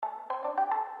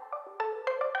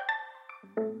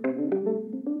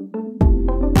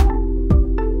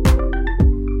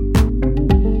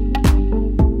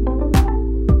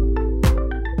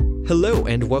Hello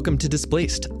and welcome to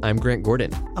Displaced. I'm Grant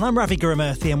Gordon. And I'm Ravi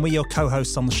Gurumurthy, and we're your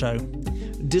co-hosts on the show.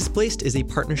 Displaced is a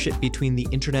partnership between the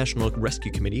International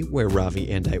Rescue Committee, where Ravi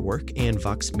and I work, and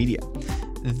Vox Media.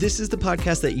 This is the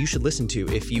podcast that you should listen to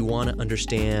if you want to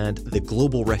understand the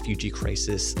global refugee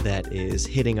crisis that is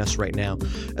hitting us right now,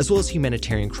 as well as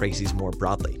humanitarian crises more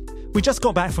broadly. We just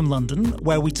got back from London,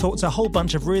 where we talked to a whole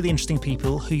bunch of really interesting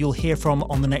people who you'll hear from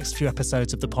on the next few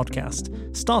episodes of the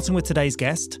podcast, starting with today's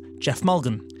guest, Jeff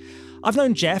Mulgan. I've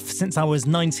known Jeff since I was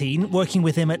 19, working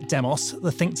with him at Demos,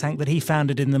 the think tank that he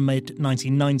founded in the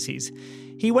mid-1990s.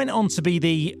 He went on to be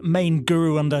the main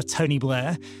guru under Tony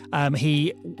Blair.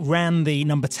 He ran the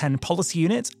number 10 policy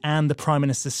unit and the Prime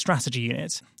Minister's strategy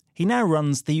unit. He now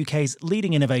runs the UK's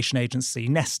leading innovation agency,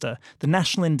 Nesta, the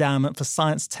National Endowment for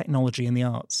Science, Technology and the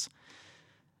Arts.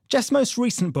 Jeff's most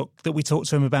recent book that we talked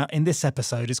to him about in this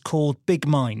episode is called Big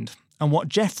Mind, and what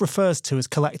Jeff refers to as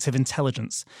collective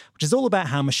intelligence, which is all about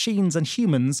how machines and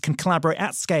humans can collaborate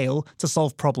at scale to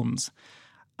solve problems.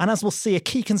 And as we'll see, a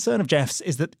key concern of Jeff's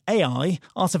is that AI,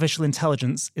 artificial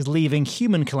intelligence, is leaving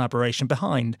human collaboration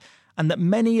behind, and that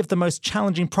many of the most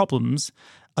challenging problems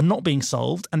are not being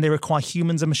solved, and they require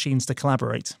humans and machines to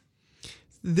collaborate.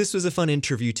 This was a fun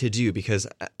interview to do because,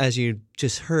 as you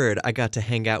just heard, I got to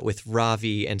hang out with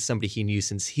Ravi and somebody he knew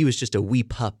since he was just a wee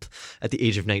pup at the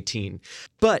age of 19.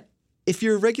 But if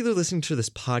you're a regular listener to this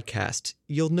podcast,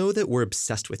 you'll know that we're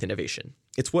obsessed with innovation.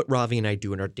 It's what Ravi and I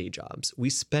do in our day jobs.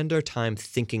 We spend our time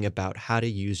thinking about how to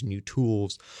use new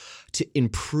tools to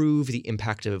improve the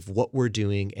impact of what we're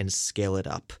doing and scale it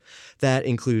up. That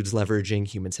includes leveraging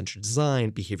human-centered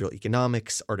design, behavioral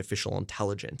economics, artificial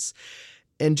intelligence.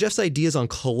 And Jeff's ideas on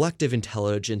collective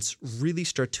intelligence really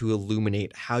start to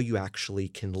illuminate how you actually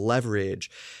can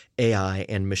leverage AI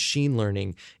and machine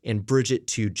learning and bridge it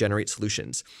to generate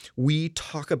solutions. We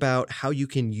talk about how you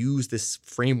can use this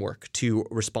framework to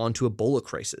respond to Ebola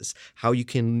crisis, how you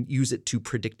can use it to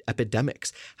predict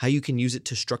epidemics, how you can use it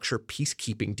to structure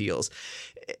peacekeeping deals,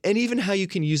 and even how you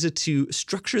can use it to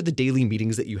structure the daily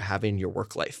meetings that you have in your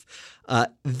work life.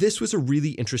 This was a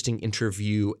really interesting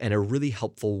interview and a really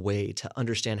helpful way to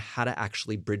understand how to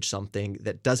actually bridge something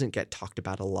that doesn't get talked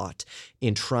about a lot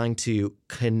in trying to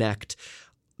connect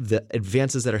the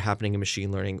advances that are happening in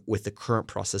machine learning with the current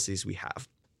processes we have.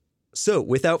 So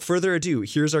without further ado,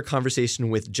 here's our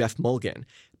conversation with Jeff Mulgan.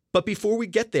 But before we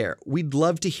get there, we'd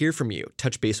love to hear from you.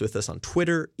 Touch base with us on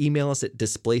Twitter, email us at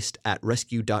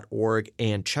displaced@rescue.org,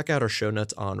 and check out our show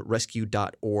notes on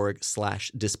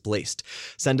rescue.org/displaced.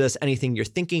 Send us anything you're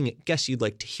thinking, guests you'd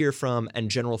like to hear from, and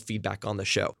general feedback on the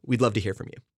show. We'd love to hear from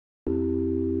you.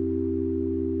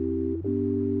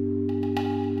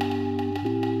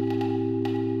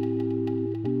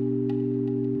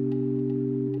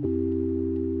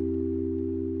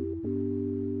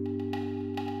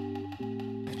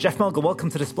 Jeff Mulgan, welcome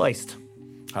to Displaced.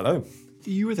 Hello.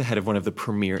 You are the head of one of the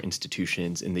premier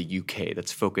institutions in the UK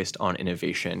that's focused on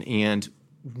innovation. And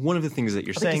one of the things that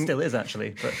you're saying... I think it still is,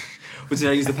 actually. But... Did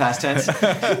I use the past tense?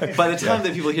 By the time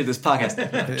that people hear this podcast...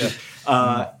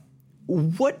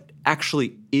 what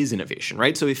actually is innovation,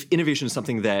 right? So if innovation is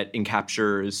something that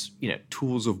encaptures,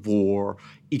 tools of war,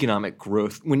 economic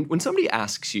growth, when somebody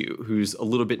asks you, who's a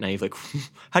little bit naive, like,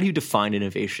 how do you define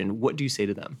innovation? What do you say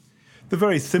to them? The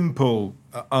very simple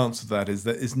answer to that is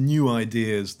that it's new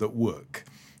ideas that work.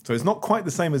 So it's not quite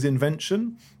the same as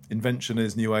invention. Invention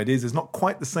is new ideas. It's not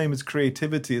quite the same as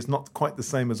creativity. It's not quite the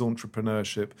same as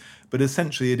entrepreneurship. But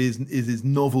essentially it is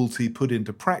novelty put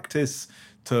into practice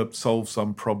to solve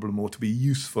some problem or to be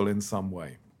useful in some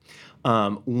way.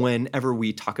 Whenever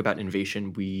we talk about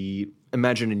innovation, we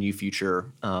imagine a new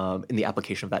future in the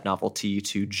application of that novelty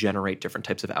to generate different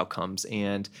types of outcomes.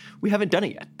 And we haven't done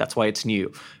it yet. That's why it's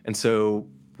new. And so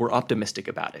we're optimistic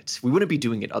about it. We wouldn't be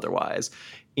doing it otherwise.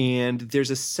 And there's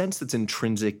a sense that's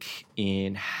intrinsic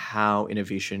in how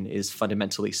innovation is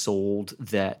fundamentally sold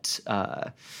that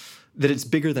it's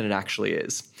bigger than it actually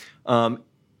is.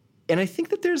 And I think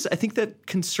that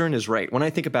concern is right. When I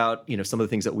think about, some of the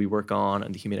things that we work on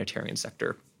in the humanitarian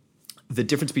sector, the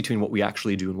difference between what we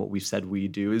actually do and what we've said we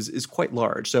do is quite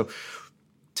large. So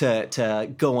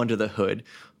to go under the hood,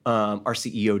 our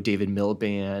CEO, David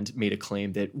Miliband, made a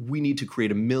claim that we need to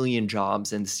create 1 million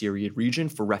jobs in the Syrian region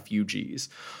for refugees.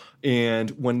 And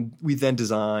when we then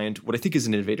designed what I think is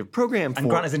an innovative program and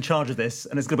Grant is in charge of this,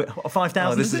 and it's going to be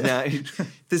 5,000. This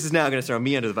is now going to throw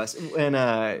me under the bus. And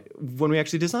when we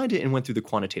actually designed it and went through the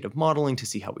quantitative modeling to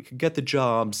see how we could get the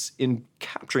jobs, in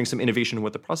capturing some innovation in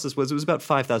what the process was, it was about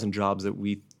 5,000 jobs that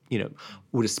we,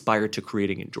 would aspire to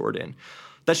creating in Jordan.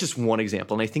 That's just one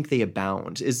example, and I think they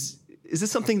abound. Is this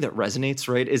something that resonates,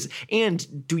 right?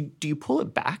 And do you pull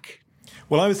it back?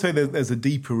 Well, I would say there's a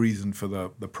deeper reason for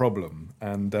the problem.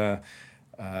 And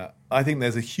I think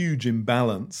there's a huge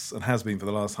imbalance, and has been for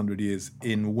the last 100 years,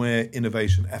 in where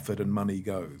innovation, effort and money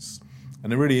goes.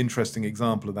 And a really interesting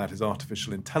example of that is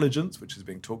artificial intelligence, which is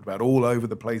being talked about all over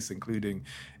the place, including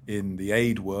in the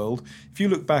aid world. If you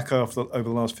look back over the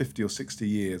last 50 or 60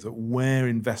 years at where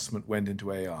investment went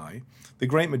into AI, the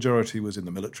great majority was in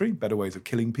the military, better ways of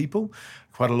killing people.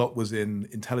 Quite a lot was in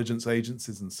intelligence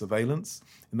agencies and surveillance.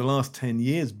 In the last 10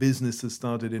 years, business has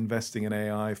started investing in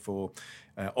AI for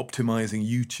optimizing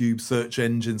YouTube search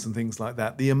engines and things like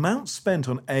that. The amount spent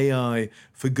on AI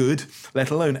for good,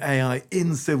 let alone AI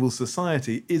in civil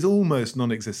society, is almost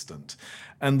non-existent.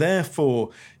 And therefore,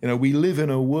 we live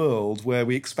in a world where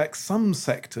we expect some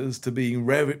sectors to be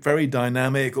very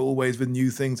dynamic, always with new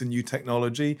things and new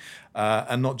technology,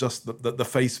 and not just the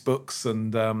Facebooks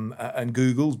and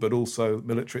Googles, but also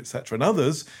military, etc., and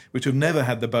others, which have never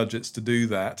had the budgets to do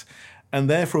that. And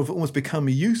therefore have almost become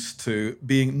used to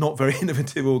being not very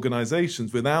innovative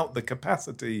organizations without the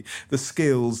capacity, the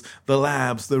skills, the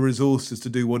labs, the resources to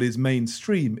do what is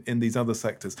mainstream in these other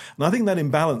sectors. And I think that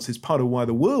imbalance is part of why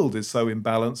the world is so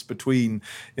imbalanced between,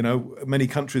 many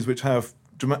countries which have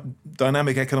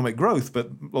dynamic economic growth,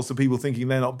 but lots of people thinking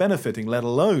they're not benefiting, let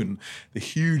alone the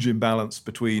huge imbalance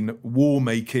between war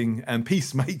making and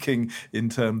peacemaking in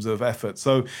terms of effort.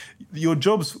 So your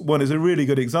jobs one is a really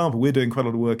good example. We're doing quite a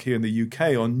lot of work here in the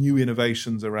UK on new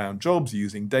innovations around jobs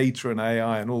using data and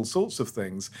AI and all sorts of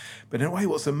things. But in a way,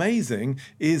 what's amazing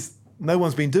is no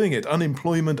one's been doing it.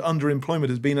 Unemployment, underemployment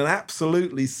has been an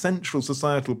absolutely central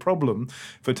societal problem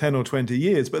for 10 or 20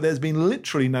 years, but there's been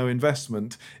literally no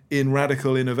investment in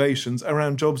radical innovations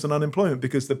around jobs and unemployment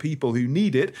because the people who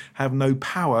need it have no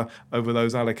power over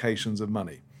those allocations of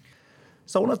money.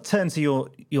 So I want to turn to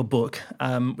your book,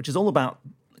 which is all about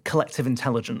collective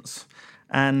intelligence.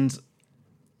 And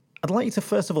I'd like you to,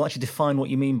 first of all, actually define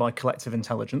what you mean by collective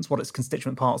intelligence, what its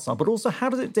constituent parts are, but also how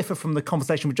does it differ from the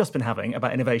conversation we've just been having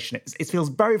about innovation? It feels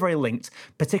very, very linked,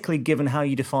 particularly given how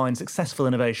you define successful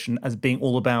innovation as being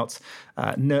all about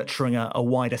nurturing a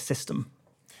wider system.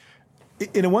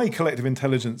 In a way, collective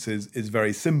intelligence is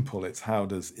very simple. It's how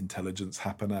does intelligence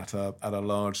happen at a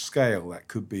large scale? That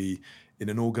could be in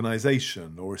an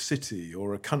organization or a city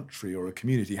or a country or a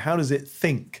community. How does it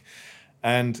think?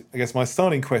 And I guess my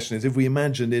starting question is, if we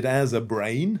imagined it as a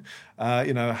brain,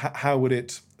 how would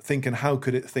it think and how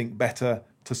could it think better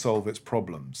to solve its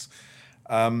problems?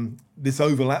 This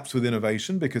overlaps with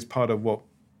innovation because part of what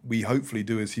we hopefully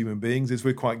do as human beings is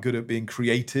we're quite good at being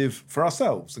creative for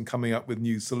ourselves and coming up with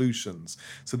new solutions.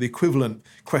 So the equivalent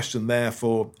question there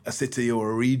for a city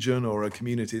or a region or a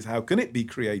community is, how can it be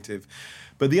creative?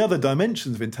 But the other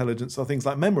dimensions of intelligence are things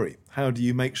like memory. How do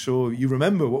you make sure you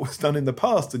remember what was done in the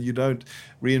past and you don't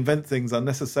reinvent things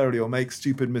unnecessarily or make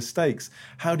stupid mistakes?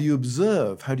 How do you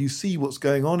observe? How do you see what's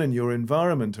going on in your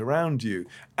environment around you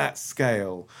at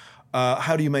scale?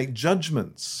 How do you make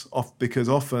judgments? Because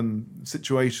often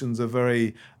situations are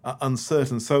very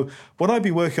uncertain. So what I've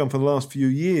been working on for the last few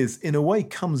years, in a way,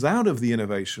 comes out of the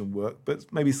innovation work,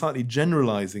 but maybe slightly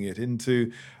generalizing it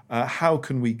into how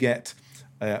can we get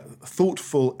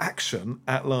thoughtful action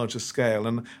at larger scale.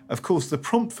 And of course, the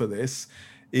prompt for this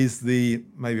is the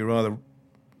maybe rather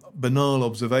banal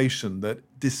observation that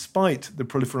despite the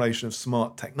proliferation of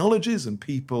smart technologies and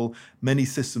people, many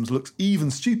systems look even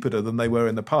stupider than they were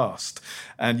in the past.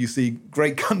 And you see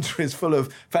great countries full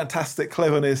of fantastic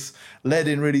cleverness led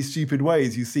in really stupid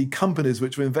ways. You see companies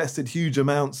which have invested huge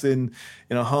amounts in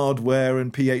hardware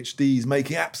and PhDs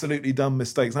making absolutely dumb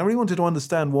mistakes. And I really wanted to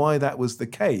understand why that was the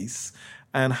case.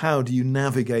 And how do you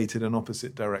navigate in an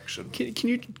opposite direction? Can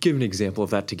you give an example of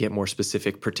that to get more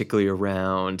specific, particularly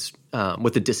around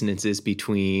what the dissonance is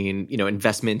between,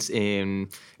 investments in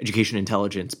education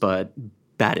intelligence, but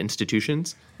bad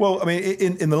institutions? Well, I mean,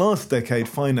 in the last decade,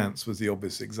 finance was the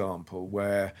obvious example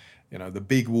where the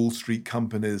big Wall Street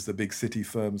companies, the big city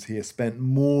firms here spent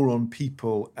more on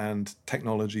people and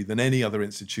technology than any other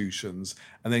institutions,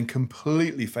 and then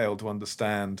completely failed to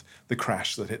understand the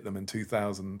crash that hit them in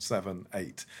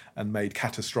 2007-8 and made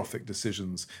catastrophic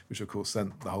decisions, which of course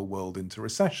sent the whole world into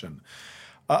recession.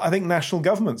 I think national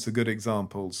governments are good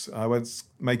examples. I won't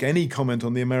make any comment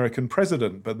on the American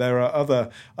president, but there are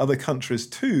other countries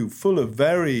too, full of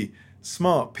very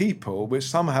smart people, which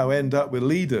somehow end up with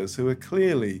leaders who are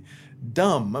clearly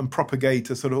dumb and propagate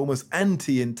a sort of almost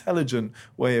anti-intelligent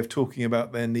way of talking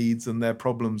about their needs and their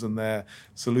problems and their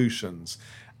solutions.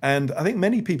 And I think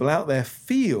many people out there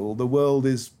feel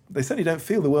they certainly don't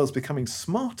feel the world's becoming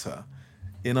smarter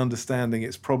in understanding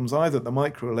its problems either at the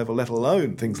micro level, let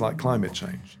alone things like climate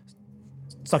change.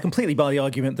 So I completely buy the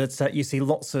argument that you see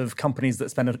lots of companies that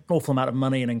spend an awful amount of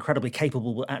money and are incredibly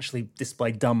capable will actually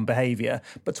display dumb behaviour.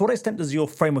 But to what extent does your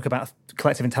framework about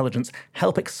collective intelligence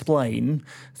help explain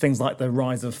things like the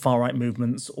rise of far-right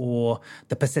movements or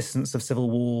the persistence of civil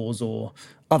wars or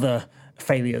other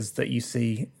failures that you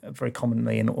see very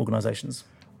commonly in organisations?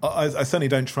 I certainly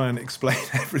don't try and explain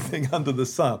everything under the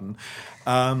sun.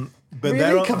 But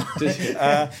Really?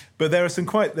 there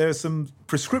are some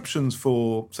prescriptions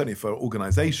certainly for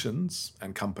organizations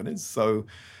and companies. So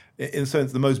in a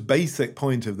sense, the most basic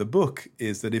point of the book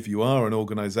is that if you are an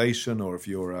organization or if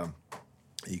you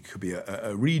could be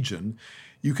a region,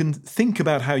 you can think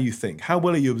about how you think. How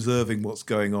well are you observing what's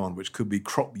going on, which could be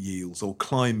crop yields or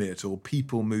climate or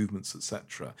people movements,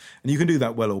 etc. And you can do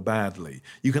that well or badly.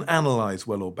 You can analyze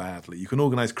well or badly. You can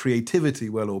organize creativity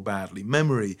well or badly,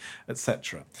 memory,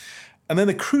 etc. And then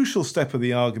the crucial step of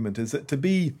the argument is that to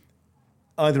be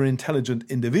either an intelligent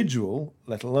individual,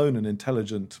 let alone an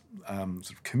intelligent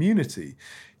sort of community,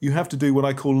 you have to do what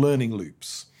I call learning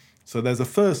loops. So there's a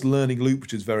first learning loop,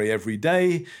 which is very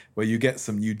everyday, where you get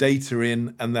some new data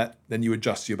in, and then you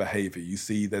adjust your behavior. You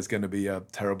see there's going to be a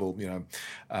terrible,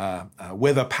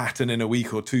 weather pattern in a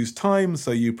week or two's time,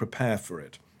 so you prepare for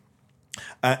it.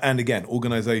 And again,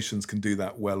 organizations can do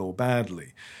that well or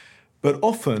badly. But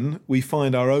often we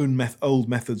find our own old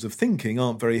methods of thinking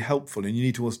aren't very helpful, and you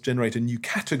need to also generate a new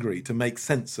category to make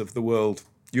sense of the world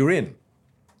you're in.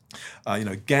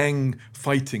 Gang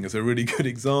fighting is a really good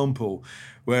example,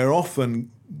 where often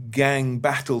gang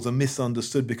battles are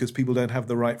misunderstood because people don't have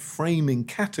the right framing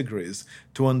categories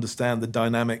to understand the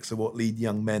dynamics of what lead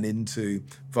young men into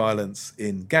violence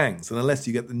in gangs. And unless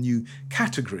you get the new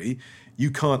category, you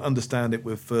can't understand it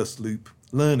with first loop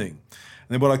learning. And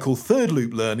then what I call third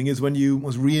loop learning is when you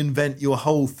must reinvent your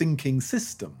whole thinking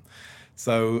system.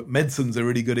 So medicine's a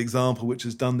really good example, which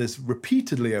has done this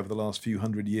repeatedly over the last few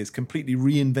hundred years, completely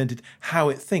reinvented how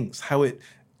it thinks, how it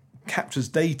captures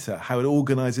data, how it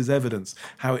organizes evidence,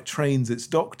 how it trains its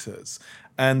doctors.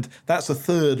 And that's a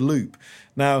third loop.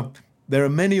 Now, there are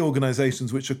many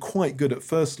organizations which are quite good at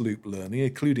first loop learning,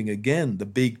 including, again, the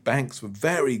big banks were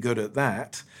very good at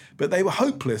that, but they were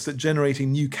hopeless at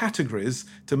generating new categories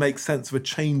to make sense of a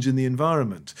change in the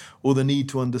environment, or the need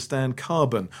to understand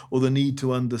carbon, or the need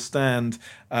to understand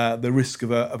the risk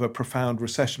of a profound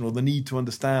recession, or the need to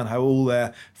understand how all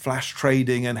their flash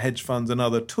trading and hedge funds and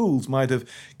other tools might have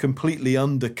completely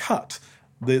undercut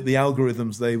the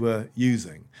algorithms they were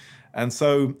using. And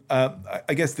so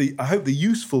I guess I hope the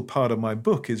useful part of my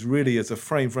book is really as a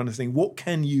frame for understanding what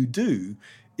can you do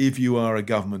if you are a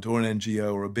government or an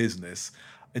NGO or a business.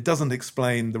 It doesn't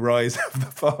explain the rise of the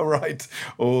far right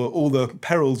or all the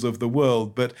perils of the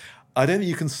world, but I don't think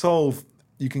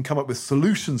you can come up with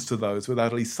solutions to those without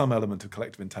at least some element of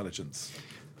collective intelligence.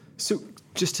 So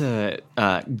just to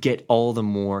get all the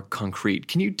more concrete,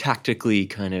 can you tactically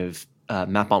kind of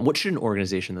map on what should an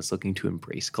organization that's looking to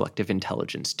embrace collective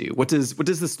intelligence do? What does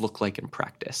this look like in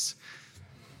practice?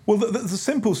 Well, the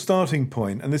simple starting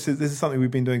point, and this is something we've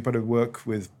been doing quite a bit of work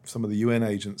with some of the UN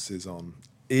agencies on,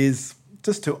 is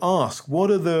just to ask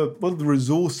what are the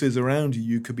resources around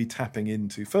you could be tapping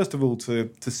into. First of all, to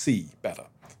see better,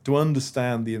 to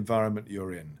understand the environment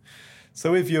you're in.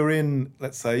 So if you're in,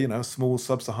 let's say, a small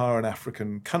sub-Saharan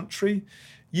African country,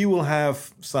 you will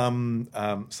have some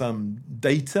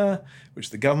data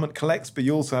which the government collects, but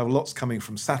you also have lots coming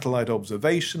from satellite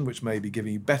observation, which may be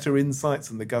giving you better insights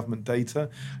than the government data.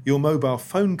 Your mobile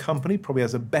phone company probably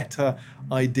has a better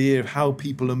idea of how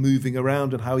people are moving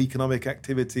around and how economic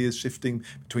activity is shifting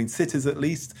between cities at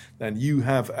least than you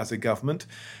have as a government.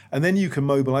 And then you can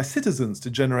mobilize citizens to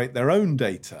generate their own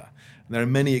data. And there are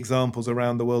many examples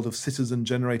around the world of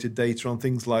citizen-generated data on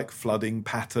things like flooding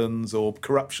patterns or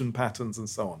corruption patterns and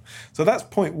so on. So that's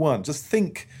point one. Just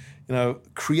think,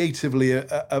 creatively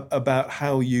about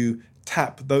how you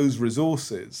tap those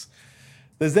resources.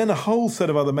 There's then a whole set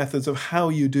of other methods of how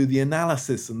you do the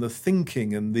analysis and the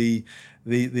thinking and the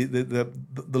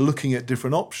looking at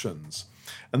different options.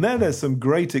 And there's some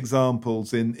great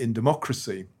examples in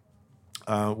democracy.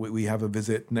 We have a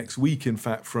visit next week, in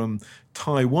fact, from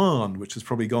Taiwan, which has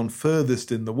probably gone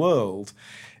furthest in the world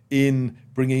in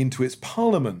bringing into its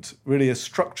parliament really a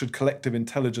structured collective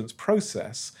intelligence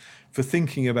process for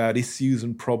thinking about issues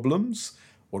and problems.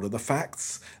 What are the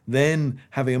facts? Then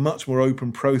having a much more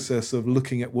open process of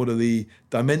looking at what are the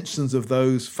dimensions of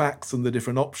those facts and the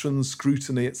different options,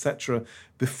 scrutiny, etc.,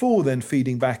 before then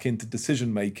feeding back into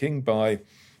decision-making by,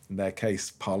 in their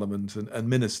case, parliament and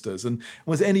ministers. And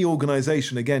as any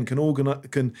organisation, again,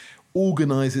 can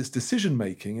organise its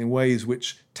decision-making in ways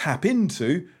which tap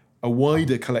into a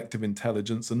wider collective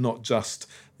intelligence and not just,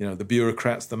 the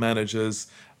bureaucrats, the managers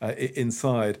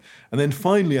inside. And then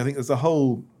finally, I think there's a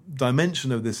whole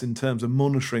dimension of this in terms of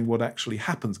monitoring what actually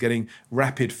happens, getting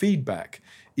rapid feedback.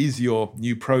 Is your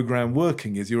new program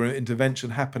working? Is your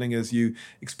intervention happening as you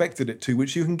expected it to?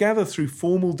 Which you can gather through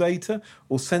formal data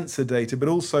or sensor data, but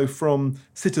also from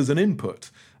citizen input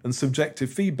and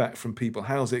subjective feedback from people.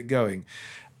 How's it going?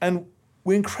 And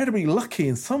we're incredibly lucky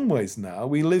in some ways now.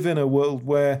 We live in a world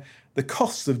where the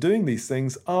costs of doing these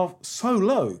things are so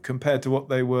low compared to what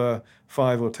they were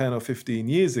 5 or 10 or 15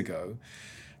 years ago.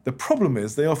 The problem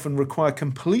is they often require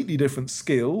completely different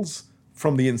skills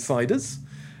from the insiders,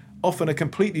 often a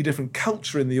completely different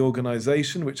culture in the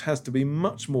organization, which has to be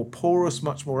much more porous,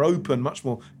 much more open, much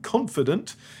more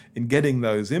confident in getting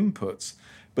those inputs.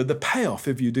 But the payoff,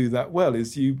 if you do that well,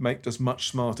 is you make just much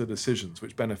smarter decisions,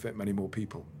 which benefit many more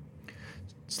people.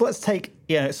 So let's take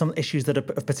some issues that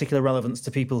are of particular relevance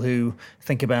to people who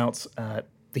think about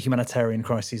the humanitarian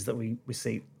crises that we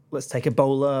see. Let's take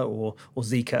Ebola or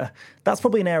Zika. That's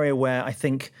probably an area where I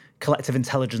think collective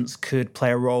intelligence could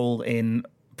play a role in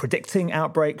predicting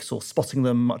outbreaks or spotting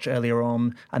them much earlier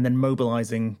on and then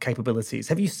mobilizing capabilities.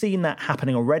 Have you seen that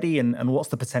happening already, and what's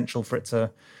the potential for it to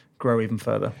grow even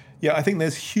further? Yeah, I think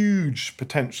there's huge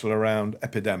potential around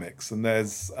epidemics, and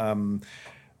there's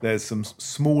some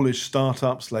smallish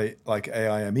startups like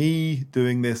AIME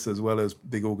doing this, as well as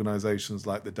big organizations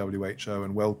like the WHO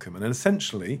and Wellcome. And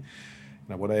essentially,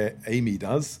 what AIME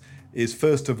does is,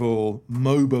 first of all,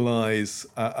 mobilize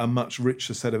a much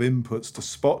richer set of inputs to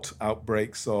spot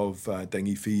outbreaks of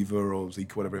dengue fever or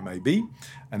Zika, whatever it may be,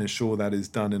 and ensure that is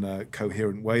done in a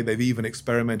coherent way. They've even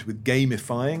experimented with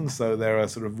gamifying, so there are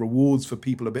sort of rewards for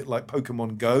people, a bit like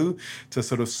Pokemon Go, to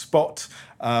sort of spot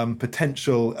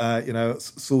potential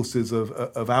sources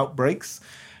of outbreaks.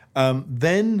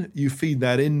 Then you feed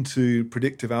that into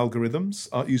predictive algorithms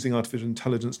using artificial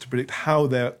intelligence to predict how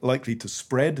they're likely to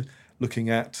spread,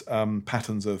 looking at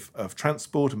patterns of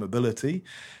transport and mobility.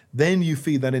 Then you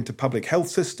feed that into public health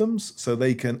systems so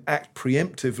they can act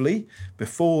preemptively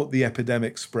before the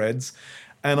epidemic spreads.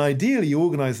 And ideally, you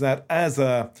organize that as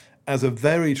a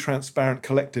very transparent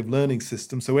collective learning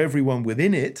system so everyone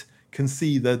within it can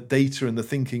see the data and the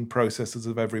thinking processes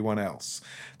of everyone else.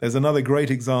 There's another great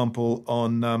example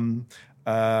on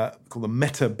called the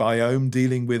metabiome,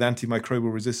 dealing with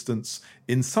antimicrobial resistance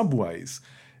in subways.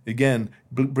 Again,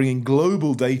 bringing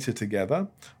global data together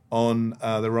on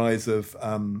the rise of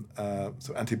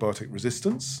antibiotic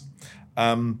resistance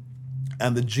and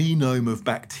the genome of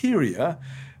bacteria,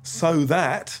 so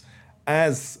that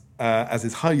as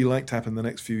is highly likely to happen in the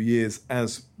next few years,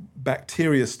 as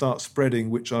bacteria start spreading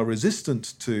which are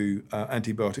resistant to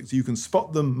antibiotics, you can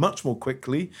spot them much more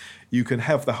quickly. You can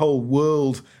have the whole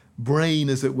world brain,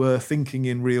 as it were, thinking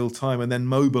in real time and then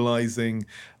mobilizing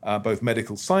both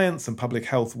medical science and public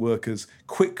health workers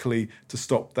quickly to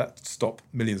stop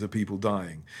millions of people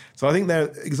dying. So I think there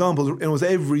are examples in almost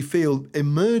every field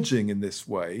emerging in this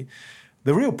way.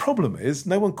 The real problem is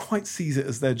no one quite sees it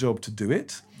as their job to do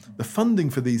it. The funding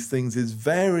for these things is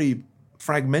very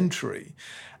fragmentary.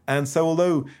 And so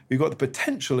although we've got the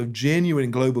potential of genuine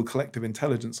global collective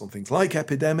intelligence on things like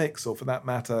epidemics, or for that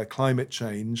matter, climate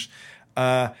change,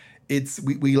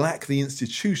 we lack the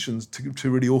institutions to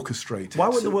really orchestrate it. Why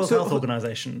would the World Health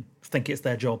Organization think it's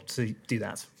their job to do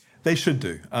that? They should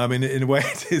do. I mean, in a way,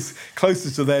 it is closer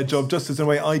to their job, just as in a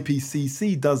way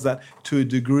IPCC does that to a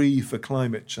degree for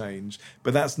climate change.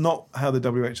 But that's not how the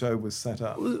WHO was set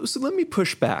up. So let me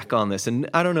push back on this. And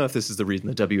I don't know if this is the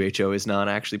reason the WHO is not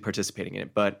actually participating in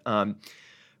it, but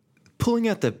pulling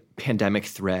out the pandemic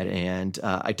threat and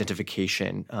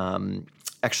identification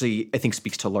actually, I think,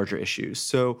 speaks to larger issues.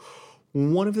 So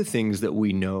one of the things that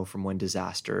we know from when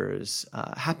disasters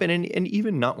happen, and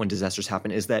even not when disasters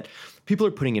happen, is that people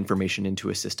are putting information into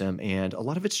a system and a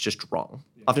lot of it's just wrong.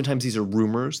 Oftentimes these are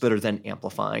rumors that are then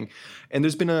amplifying. And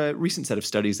there's been a recent set of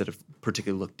studies that have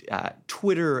particularly looked at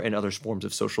Twitter and other forms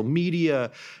of social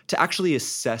media to actually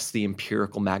assess the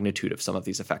empirical magnitude of some of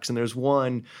these effects. And there's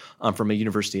one from a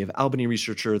University of Albany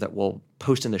researcher that we'll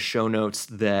post in the show notes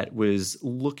that was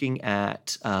looking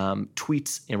at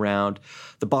tweets around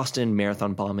the Boston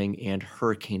Marathon bombing and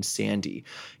Hurricane Sandy.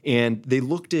 And they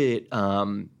looked at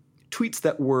tweets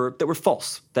that were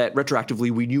false, that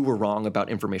retroactively we knew were wrong about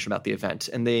information about the event.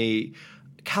 And they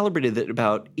calibrated that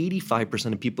about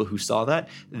 85% of people who saw that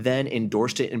then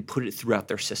endorsed it and put it throughout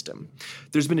their system.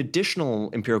 There's been additional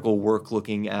empirical work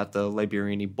looking at the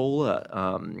Liberian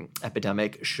Ebola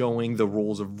epidemic, showing the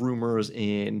roles of rumors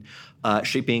in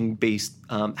shaping based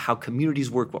how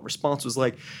communities work, what response was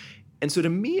like. And so to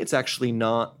me, it's actually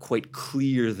not quite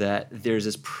clear that there's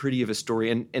as pretty of a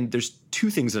story. And there's two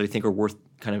things that I think are worth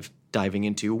kind of diving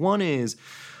into. One is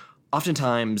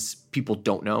oftentimes people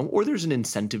don't know, or there's an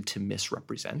incentive to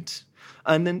misrepresent.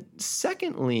 And then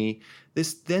secondly,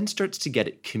 this then starts to get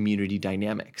at community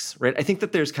dynamics, right? I think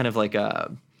that there's kind of like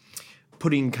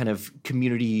putting kind of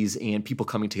communities and people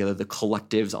coming together, the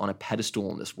collectives, on a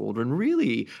pedestal in this world. And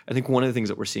really, I think one of the things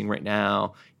that we're seeing right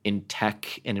now in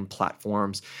tech and in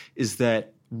platforms is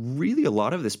that really a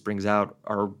lot of this brings out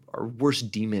our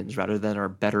worst demons rather than our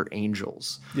better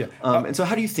angels. Yeah. And so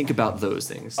how do you think about those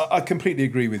things? I completely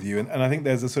agree with you. And I think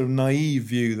there's a sort of naive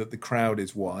view that the crowd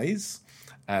is wise.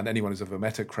 And anyone who's ever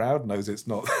met a crowd knows it's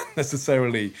not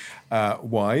necessarily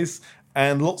wise.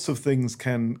 And lots of things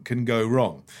can go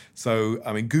wrong. So,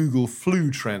 I mean, Google flu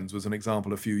trends was an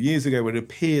example a few years ago where it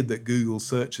appeared that Google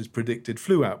searches predicted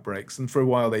flu outbreaks. And for a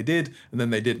while they did, and then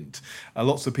they didn't.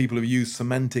 Lots of people have used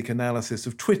semantic analysis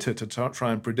of Twitter to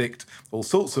try and predict all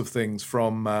sorts of things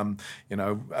from,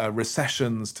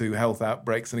 recessions to health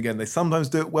outbreaks. And again, they sometimes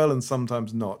do it well and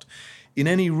sometimes not. In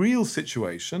any real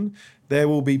situation, there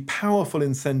will be powerful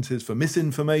incentives for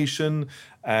misinformation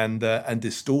and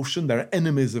distortion. There are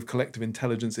enemies of collective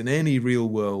intelligence in any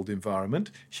real-world environment.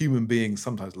 Human beings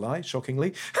sometimes lie,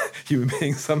 shockingly. Human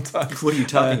beings sometimes what are you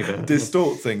talking about?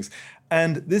 Distort things.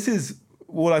 And this is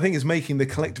what I think is making the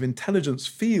collective intelligence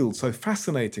field so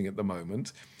fascinating at the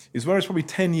moment, is whereas probably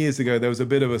 10 years ago there was a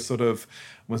bit of a sort of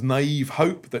naive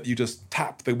hope that you just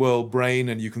tap the world brain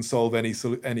and you can solve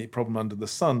any problem under the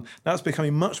sun. Now it's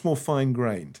becoming much more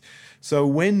fine-grained. So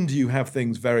when do you have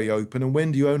things very open, and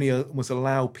when do you only almost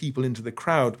allow people into the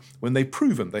crowd when they've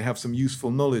proven they have some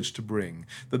useful knowledge to bring,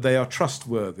 that they are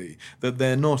trustworthy, that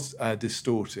they're not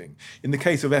distorting? In the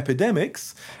case of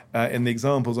epidemics, in the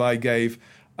examples I gave,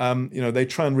 they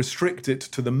try and restrict it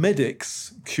to the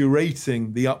medics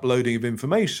curating the uploading of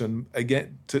information,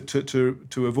 again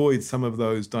to avoid some of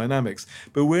those dynamics.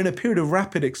 But we're in a period of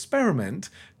rapid experiment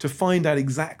to find out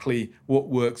exactly what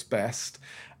works best.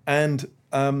 And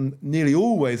nearly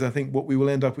always, I think what we will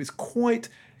end up with is quite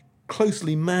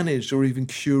closely managed or even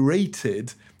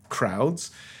curated crowds.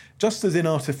 Just as in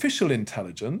artificial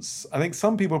intelligence, I think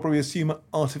some people probably assume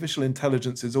artificial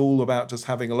intelligence is all about just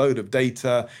having a load of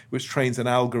data which trains an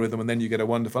algorithm and then you get a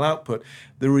wonderful output.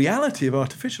 The reality of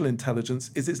artificial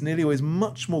intelligence is it's nearly always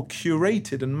much more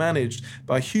curated and managed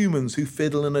by humans who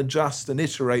fiddle and adjust and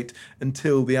iterate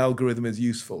until the algorithm is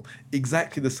useful.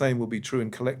 Exactly the same will be true in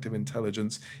collective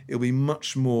intelligence. It'll be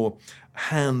much more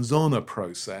hands-on a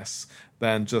process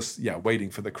than just waiting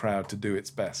for the crowd to do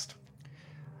its best.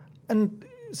 And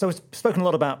so we've spoken a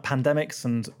lot about pandemics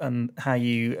and how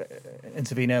you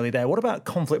intervene early there. What about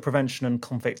conflict prevention and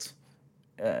conflict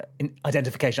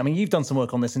identification? I mean, you've done some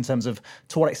work on this in terms of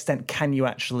to what extent can you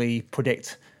actually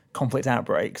predict conflict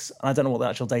outbreaks? I don't know what the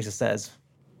actual data says.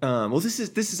 Well, this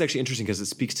is actually interesting because it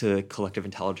speaks to collective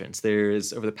intelligence.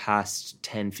 There's, over the past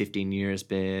 10, 15 years,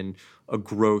 been a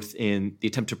growth in the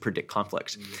attempt to predict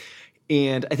conflict.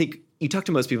 And I think you talk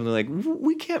to most people and they're like,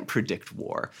 we can't predict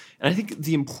war. And I think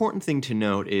the important thing to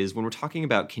note is when we're talking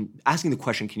about asking the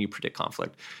question, can you predict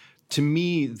conflict? To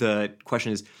me, the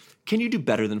question is, can you do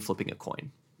better than flipping a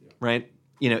coin, right?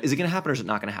 Is it going to happen or is it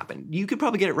not going to happen? You could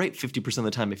probably get it right 50% of the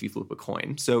time if you flip a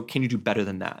coin. So can you do better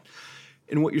than that?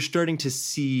 And what you're starting to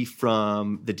see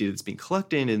from the data that's being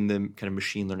collected and the kind of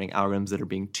machine learning algorithms that are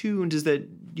being tuned is that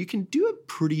you can do a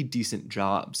pretty decent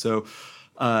job. So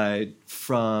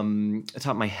from the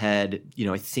top of my head,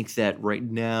 I think that right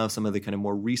now some of the kind of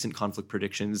more recent conflict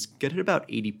predictions get at about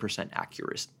 80%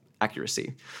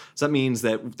 accuracy. So that means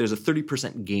that there's a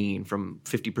 30% gain from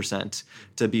 50%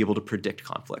 to be able to predict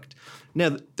conflict.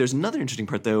 Now, there's another interesting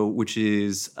part, though, which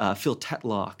is Phil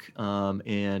Tetlock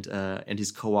and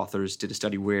his co-authors did a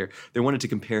study where they wanted to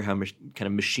compare how kind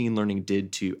of machine learning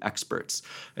did to experts.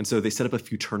 And so they set up a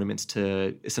few tournaments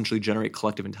to essentially generate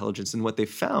collective intelligence. And what they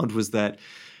found was that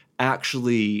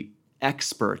actually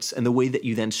experts and the way that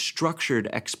you then structured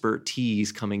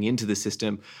expertise coming into the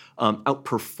system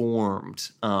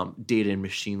outperformed data and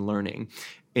machine learning.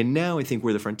 And now I think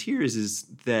where the frontier is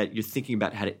that you're thinking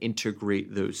about how to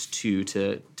integrate those two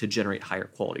to generate higher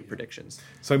quality predictions.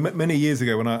 So many years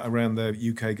ago when I ran the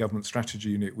UK Government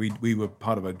Strategy Unit, we were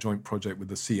part of a joint project with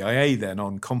the CIA then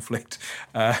on conflict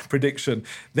prediction.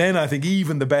 Then I think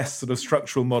even the best sort of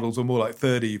structural models were more like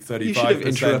 30, 35%. You should have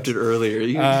interrupted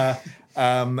earlier.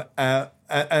 And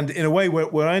in a way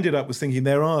where I ended up was thinking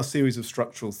there are a series of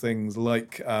structural things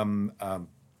like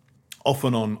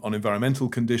often on environmental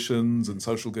conditions and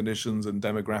social conditions and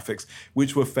demographics,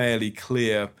 which were fairly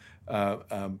clear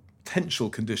potential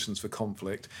conditions for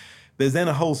conflict. There's then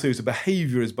a whole series of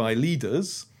behaviours by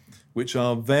leaders which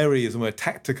are very, as it were,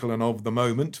 tactical and of the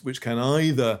moment, which can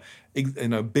either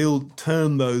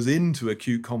turn those into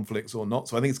acute conflicts or not.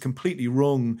 So I think it's completely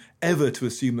wrong ever to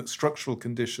assume that structural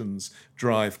conditions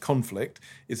drive conflict.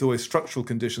 It's always structural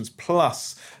conditions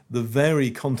plus the very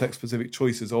context-specific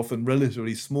choices, often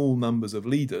relatively small numbers of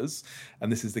leaders. And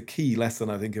this is the key lesson,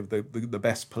 I think, of the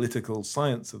best political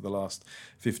science of the last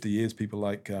 50 years, people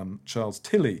like Charles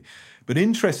Tilly. But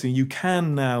interesting, you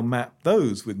can now map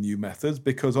those with new methods,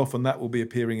 because often that will be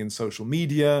appearing in social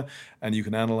media and you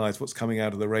can analyze what's coming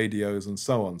out of the radios and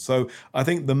so on. So I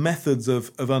think the methods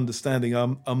of understanding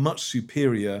are much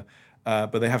superior,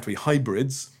 but they have to be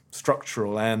hybrids,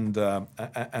 structural and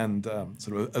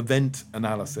sort of event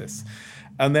analysis.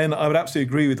 And then I would absolutely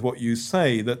agree with what you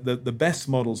say, that the best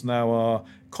models now are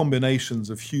combinations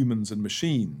of humans and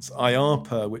machines.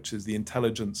 IARPA, which is the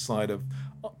intelligence side of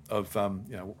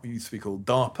what used to be called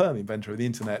DARPA, the inventor of the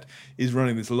internet, is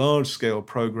running this large-scale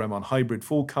program on hybrid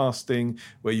forecasting,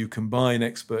 where you combine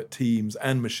expert teams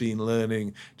and machine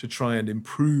learning to try and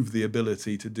improve the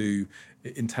ability to do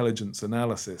intelligence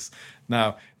analysis.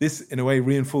 Now, this, in a way,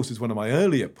 reinforces one of my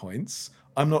earlier points.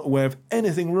 I'm not aware of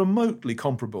anything remotely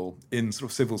comparable in sort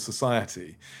of civil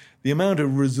society. The amount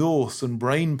of resource and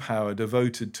brain power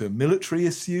devoted to military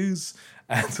issues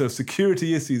and sort of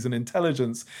security issues and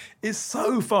intelligence is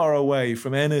so far away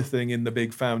from anything in the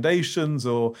big foundations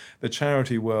or the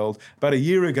charity world. About a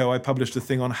year ago, I published a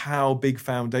thing on how big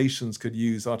foundations could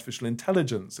use artificial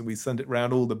intelligence, and we sent it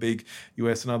around all the big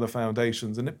US and other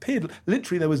foundations, and it appeared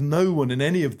literally there was no one in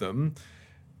any of them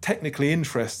technically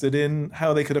interested in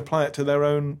how they could apply it to their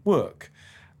own work.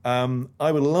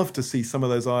 I would love to see some of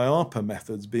those IARPA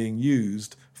methods being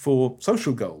used for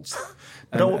social goals.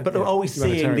 But are we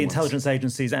seeing the intelligence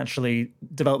agencies actually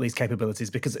develop these capabilities?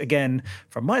 Because, again,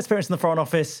 from my experience in the Foreign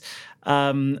Office,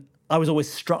 I was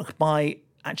always struck by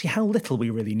actually how little we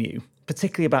really knew,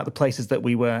 particularly about the places that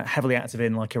we were heavily active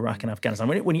in, like Iraq and Afghanistan.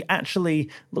 When you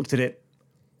actually looked at it,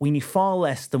 we knew far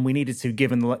less than we needed to,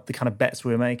 given the kind of bets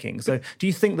we were making. So do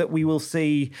you think that we will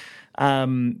see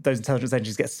those intelligence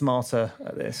agencies get smarter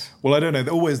at this? Well, I don't know.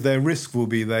 Always their risk will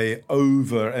be they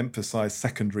overemphasize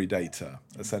secondary data,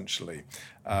 essentially,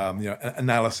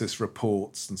 analysis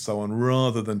reports and so on,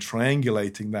 rather than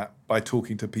triangulating that by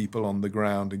talking to people on the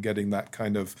ground and getting that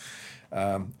kind of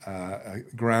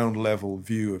ground level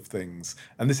view of things.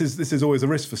 And this is always a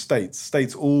risk for states.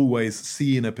 States always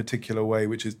see in a particular way,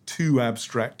 which is too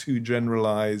abstract, too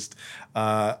generalized,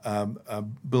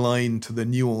 blind to the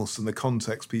nuance and the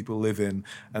context people live in.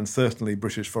 And certainly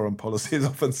British foreign policy has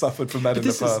often suffered from that in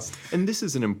the past. And this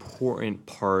is an important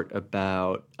part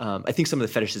about, I think, some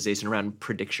of the fetishization around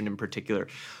prediction in particular.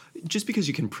 Just because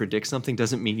you can predict something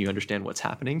doesn't mean you understand what's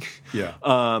happening. Yeah.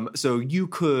 So you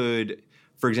could,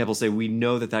 for example, say we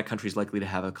know that country is likely to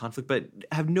have a conflict, but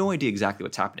have no idea exactly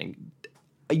what's happening.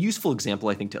 A useful example,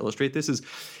 I think, to illustrate this is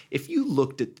if you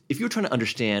were trying to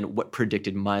understand what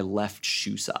predicted my left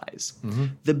shoe size,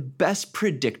 the best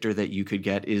predictor that you could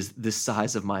get is the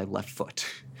size of my left foot.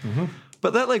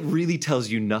 But that really tells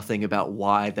you nothing about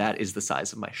why that is the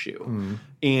size of my shoe.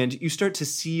 And you start to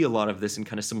see a lot of this in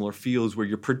kind of similar fields where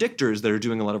your predictors that are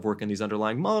doing a lot of work in these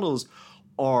underlying models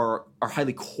are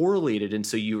highly correlated, and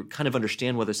so you kind of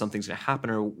understand whether something's going to happen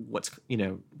or what's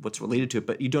related to it,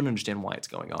 but you don't understand why it's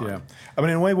going on. Yeah, I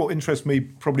mean, in a way, what interests me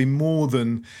probably more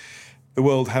than the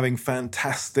world having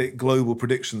fantastic global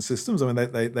prediction systems, I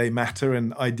mean, they matter,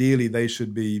 and ideally they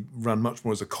should be run much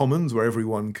more as a commons where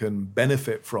everyone can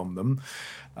benefit from them.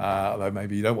 Although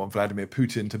maybe you don't want Vladimir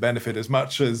Putin to benefit as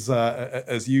much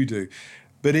as you do.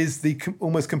 But is the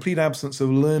almost complete absence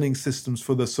of learning systems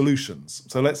for the solutions.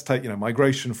 So let's take,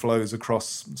 migration flows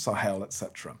across Sahel,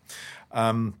 etc.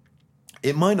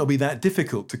 It might not be that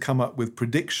difficult to come up with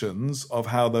predictions of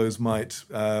how those might,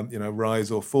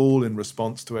 rise or fall in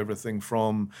response to everything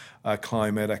from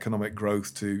climate, economic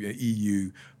growth to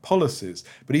EU policies.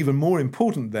 But even more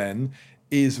important then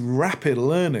is rapid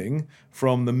learning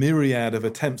from the myriad of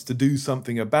attempts to do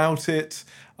something about it,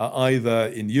 either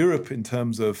in Europe in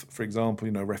terms of, for example,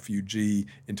 refugee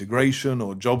integration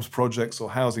or jobs projects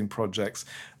or housing projects.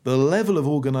 The level of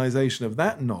organization of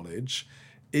that knowledge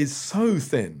is so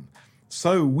thin,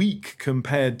 so weak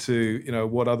compared to,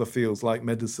 what other fields like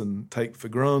medicine take for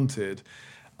granted.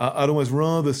 I'd almost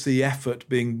rather see effort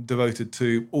being devoted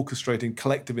to orchestrating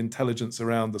collective intelligence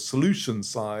around the solution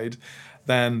side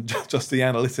than just the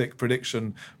analytic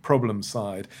prediction problem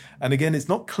side. And again, it's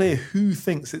not clear who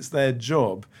thinks it's their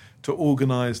job to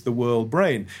organize the world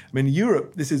brain. I mean,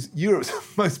 this is Europe's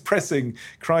most pressing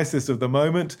crisis of the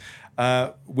moment.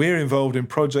 We're involved in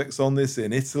projects on this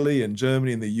in Italy and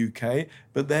Germany and the UK,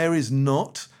 but there is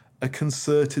not a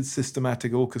concerted,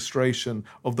 systematic orchestration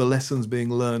of the lessons being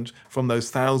learned from those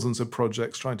thousands of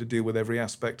projects trying to deal with every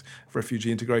aspect of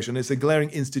refugee integration. It's a glaring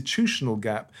institutional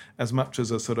gap as much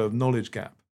as a sort of knowledge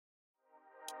gap.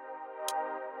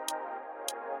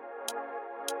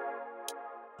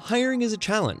 Hiring is a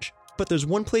challenge, but there's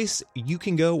one place you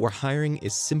can go where hiring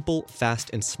is simple,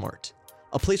 fast, and smart.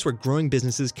 A place where growing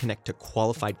businesses connect to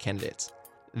qualified candidates.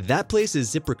 That place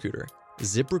is ZipRecruiter.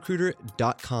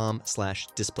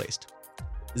 ZipRecruiter.com/displaced.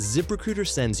 ZipRecruiter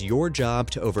sends your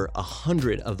job to over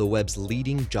 100 of the web's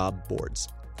leading job boards.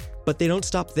 But they don't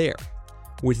stop there.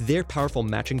 With their powerful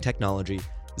matching technology,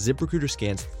 ZipRecruiter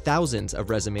scans thousands of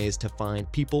resumes to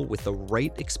find people with the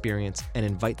right experience and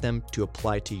invite them to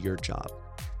apply to your job.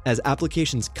 As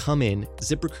applications come in,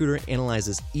 ZipRecruiter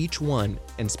analyzes each one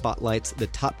and spotlights the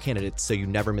top candidates so you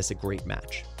never miss a great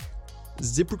match.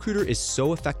 ZipRecruiter is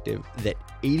so effective that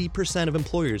 80% of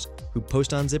employers who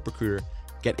post on ZipRecruiter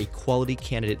get a quality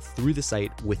candidate through the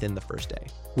site within the first day.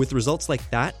 With results like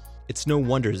that, it's no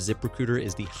wonder ZipRecruiter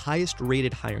is the highest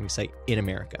rated hiring site in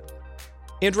America.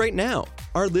 And right now,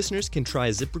 our listeners can try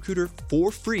ZipRecruiter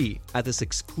for free at this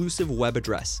exclusive web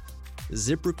address,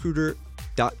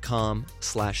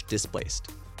 ZipRecruiter.com/displaced.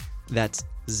 That's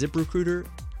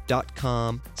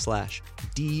ZipRecruiter.com/DISPLACED.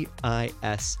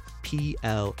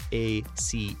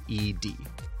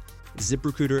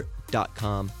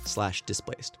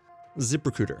 ZipRecruiter.com/displaced.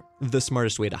 ZipRecruiter, the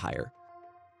smartest way to hire.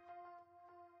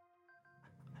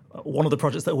 One of the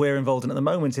projects that we're involved in at the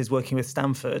moment is working with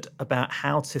Stanford about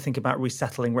how to think about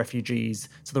resettling refugees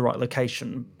to the right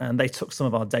location. And they took some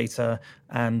of our data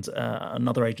and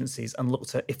other agencies and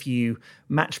looked at if you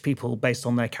match people based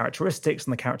on their characteristics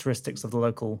and the characteristics of the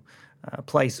local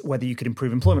place, whether you could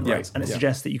improve employment rates. And it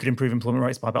suggests that you could improve employment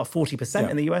rates by about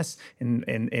 40% in the US,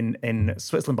 in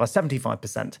Switzerland by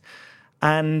 75%.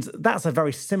 And that's a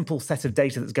very simple set of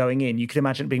data that's going in. You could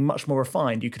imagine it being much more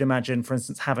refined. You could imagine, for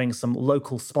instance, having some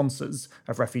local sponsors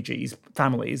of refugees,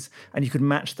 families, and you could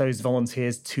match those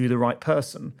volunteers to the right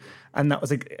person. And that was,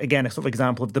 again, a sort of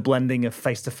example of the blending of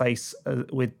face-to-face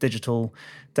with digital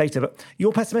data. But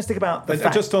you're pessimistic about the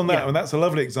fact... Just on that, and that's a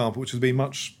lovely example, which has been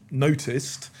much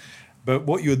noticed. But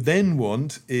what you then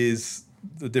want is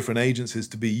the different agencies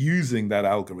to be using that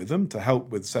algorithm to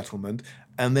help with settlement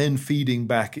and then feeding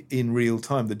back in real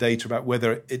time the data about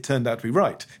whether it turned out to be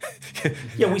right.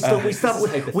 We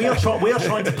are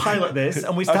trying to pilot this,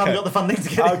 and we still haven't got the funding to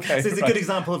get it. So it's a good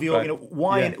example of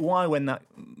why when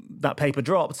that paper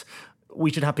dropped,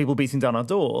 we should have people beating down our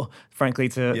door, frankly,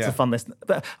 to fund this.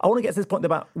 But I want to get to this point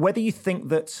about whether you think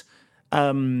that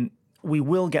we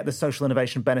will get the social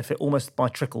innovation benefit almost by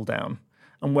trickle down,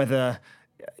 and whether,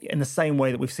 in the same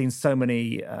way that we've seen so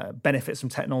many benefits from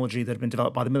technology that have been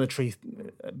developed by the military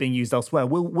being used elsewhere,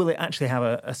 will it actually have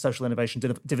a social innovation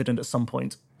dividend at some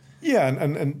point? Yeah,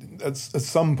 and at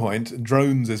some point,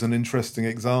 drones is an interesting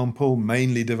example,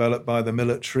 mainly developed by the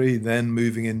military, then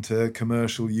moving into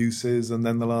commercial uses, and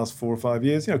then the last 4 or 5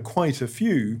 years, quite a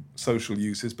few social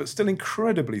uses, but still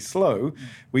incredibly slow.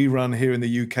 We run here in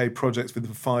the UK projects with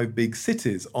the 5 big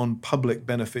cities on public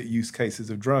benefit use cases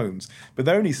of drones, but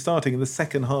they're only starting in the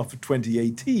second half of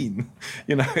 2018.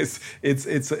 It's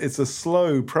a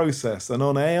slow process. And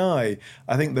on AI,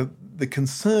 I think the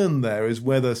concern there is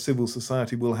whether civil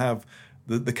society will have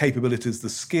the capabilities, the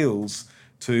skills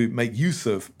to make use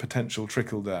of potential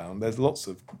trickle down. There's lots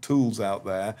of tools out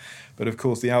there, but of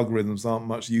course the algorithms aren't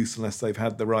much use unless they've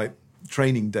had the right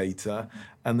training data,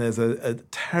 and there's a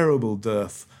terrible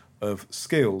dearth of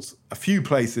skills. A few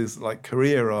places like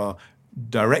Korea are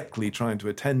directly trying to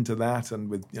attend to that, and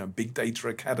with big data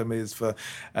academies for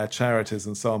charities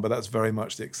and so on, but that's very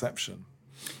much the exception.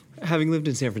 Having lived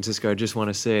in San Francisco, I just want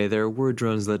to say there were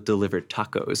drones that delivered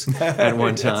tacos at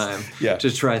one time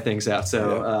to try things out.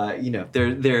 So,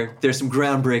 there's some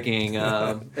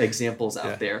groundbreaking examples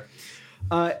out there.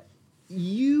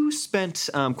 You spent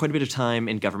quite a bit of time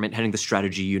in government heading the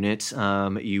strategy unit.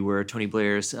 You were Tony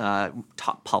Blair's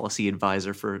top policy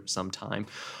advisor for some time.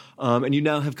 And you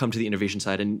now have come to the innovation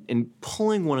side and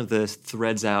pulling one of the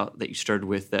threads out that you started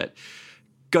with, that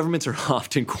governments are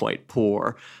often quite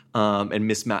poor and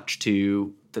mismatched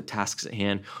to the tasks at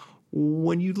hand.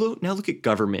 When you look at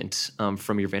government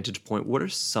from your vantage point, what are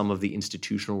some of the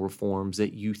institutional reforms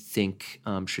that you think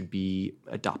should be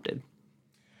adopted?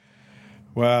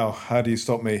 Wow, how do you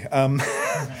stop me?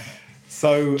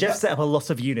 So Jeff set up a lot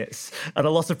of units and a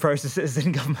lot of processes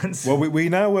in governments. Well, we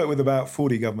now work with about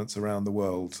 40 governments around the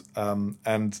world,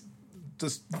 and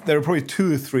there are probably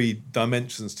 2 or 3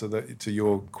 dimensions to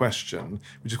your question,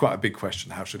 which is quite a big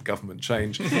question. How should government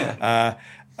change?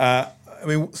 I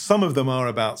mean, some of them are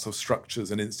about sort of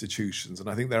structures and institutions, and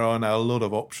I think there are now a lot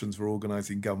of options for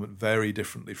organising government very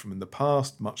differently from in the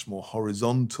past, much more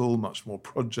horizontal, much more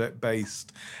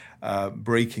project-based,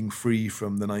 breaking free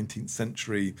from the 19th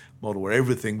century model where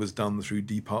everything was done through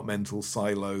departmental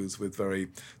silos with very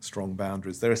strong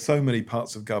boundaries. There are so many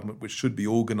parts of government which should be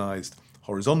organised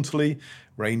horizontally,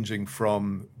 ranging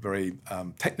from very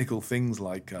technical things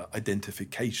like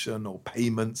identification or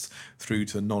payments through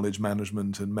to knowledge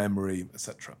management and memory,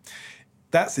 etc.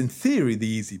 That's in theory the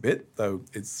easy bit, though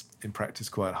it's in practice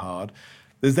quite hard.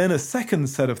 There's then a second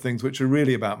set of things which are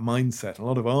really about mindset. A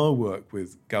lot of our work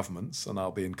with governments, and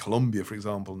I'll be in Colombia, for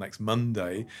example, next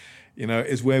Monday,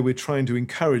 is where we're trying to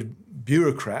encourage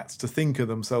bureaucrats to think of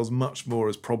themselves much more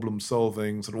as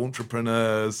problem-solving sort of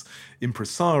entrepreneurs,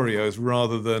 impresarios,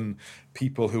 rather than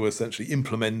people who are essentially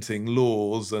implementing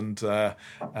laws and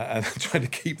trying to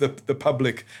keep the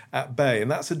public at bay. And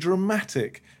that's a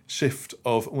dramatic shift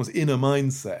of almost inner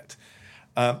mindset,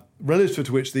 relative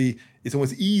to which it's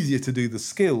almost easier to do the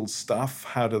skills stuff.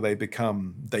 How do they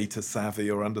become data savvy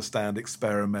or understand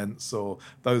experiments or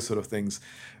those sort of things?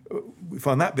 We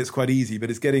find that bit's quite easy, but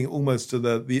it's getting almost to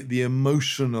the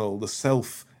emotional, the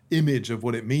self-image of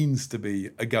what it means to be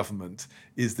a government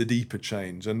is the deeper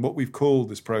change. And what we've called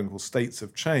this program called States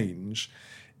of Change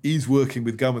is working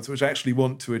with governments which actually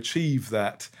want to achieve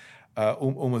that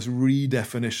almost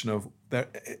redefinition of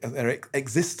their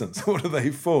existence. What are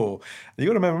they for? And you've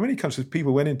got to remember, in many countries,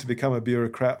 people went in to become a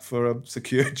bureaucrat for a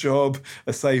secure job,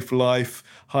 a safe life,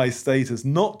 high status,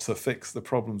 not to fix the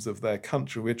problems of their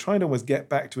country. We're trying to almost get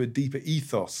back to a deeper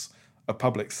ethos of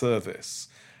public service.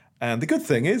 And the good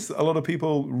thing is a lot of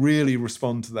people really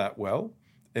respond to that well.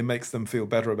 It makes them feel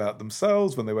better about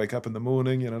themselves when they wake up in the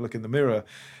morning, look in the mirror.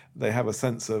 They have a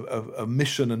sense of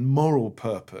mission and moral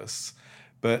purpose.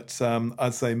 But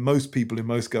I'd say most people in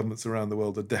most governments around the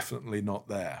world are definitely not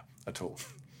there at all.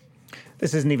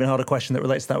 This is an even harder question that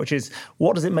relates to that, which is,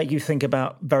 what does it make you think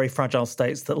about very fragile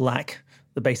states that lack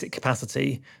the basic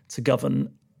capacity to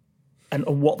govern, and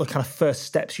what the kind of first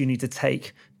steps you need to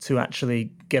take to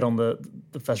actually get on the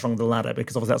first rung of the ladder?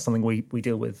 Because obviously that's something we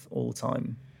deal with all the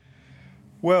time.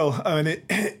 Well, I mean,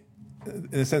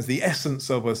 in a sense, the essence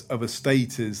of a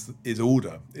state is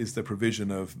order, is the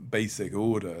provision of basic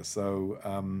order. So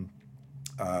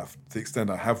to the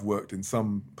extent I have worked in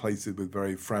some places with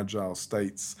very fragile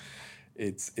states,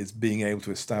 it's being able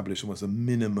to establish almost a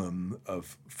minimum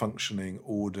of functioning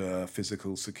order,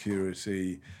 physical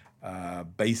security,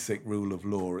 basic rule of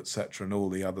law, etc., and all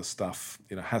the other stuff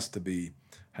has to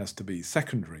be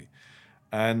secondary.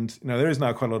 And there is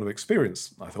now quite a lot of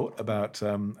experience, I thought,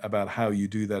 about how you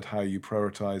do that, how you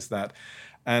prioritize that.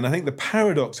 And I think the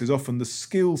paradox is often the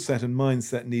skill set and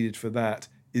mindset needed for that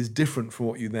is different from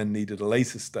what you then need at a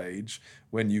later stage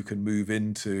when you can move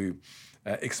into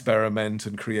experiment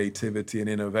and creativity and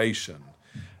innovation.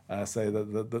 So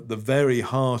the very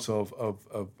heart of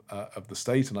the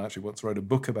state, and I actually once wrote a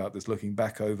book about this, looking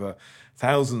back over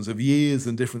thousands of years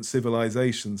and different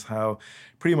civilizations, how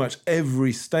pretty much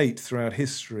every state throughout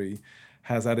history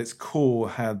has at its core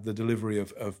had the delivery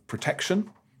of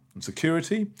protection and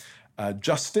security,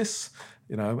 justice,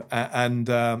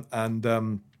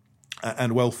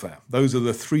 and welfare. Those are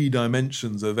the three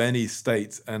dimensions of any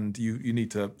state, and you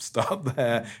need to start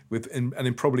there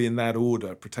and probably in that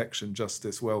order: protection,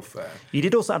 justice, welfare. You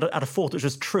did also add a fourth, which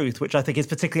was truth, which I think is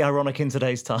particularly ironic in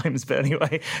today's times. But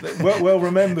anyway, well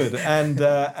remembered, and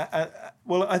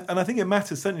I think it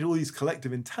matters certainly to all these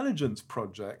collective intelligence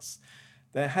projects.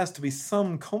 There has to be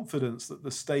some confidence that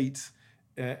the state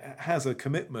has a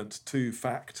commitment to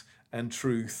fact and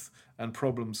truth and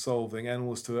problem solving, and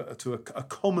also to a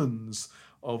commons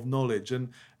of knowledge. And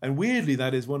weirdly,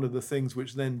 that is one of the things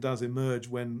which then does emerge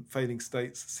when failing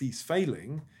states cease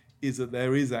failing, is that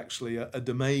there is actually a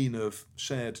domain of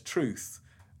shared truth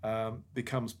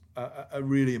becomes a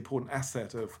really important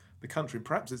asset of the country.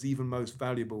 Perhaps it's even most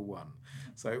valuable one.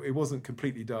 So it wasn't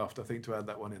completely daft, I think, to add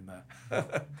that one in there.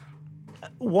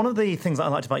 One of the things that I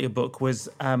liked about your book was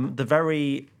the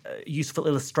very useful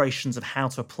illustrations of how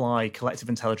to apply collective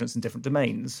intelligence in different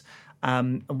domains.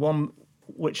 And one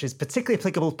which is particularly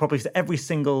applicable probably to every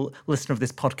single listener of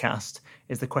this podcast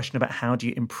is the question about how do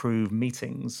you improve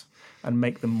meetings and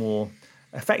make them more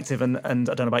effective. And I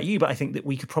don't know about you, but I think that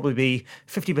we could probably be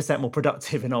 50% more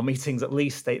productive in our meetings at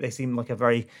least. They seem like a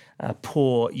very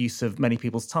poor use of many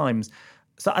people's times.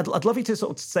 So I'd love you to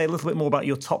sort of say a little bit more about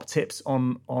your top tips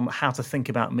on how to think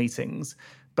about meetings.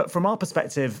 But from our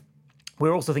perspective,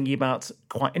 we're also thinking about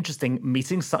quite interesting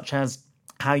meetings, such as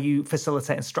how you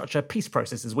facilitate and structure peace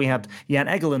processes. We had Jan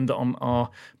Egeland on our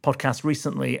podcast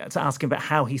recently to ask him about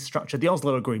how he structured the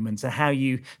Oslo Agreement and how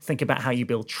you think about how you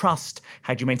build trust,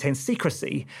 how do you maintain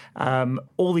secrecy,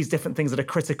 all these different things that are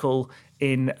critical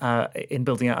in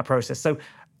building out a process. So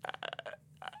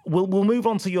we'll move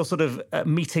on to your sort of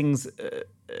meetings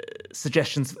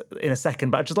suggestions in a second,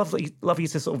 but I'd just love you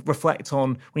to sort of reflect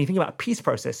on, when you think about peace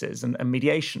processes and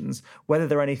mediations, whether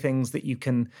there are any things that you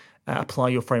can apply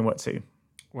your framework to.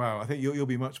 Wow, I think you'll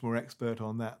be much more expert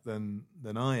on that than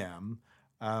I am.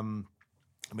 I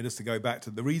mean, just to go back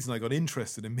to the reason I got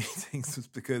interested in meetings was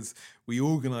because we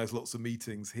organise lots of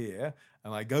meetings here,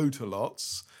 and I go to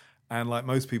lots. And like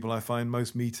most people, I find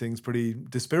most meetings pretty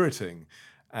dispiriting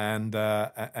and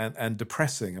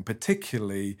depressing, and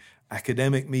particularly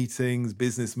academic meetings,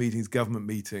 business meetings, government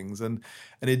meetings. And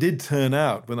it did turn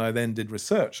out, when I then did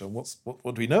research on what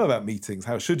do we know about meetings,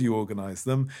 how should you organise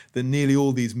them, that nearly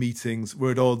all these meetings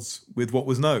were at odds with what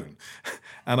was known.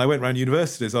 And I went around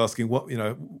universities asking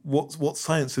what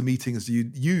science of meetings do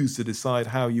you use to decide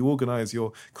how you organise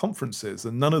your conferences?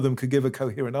 And none of them could give a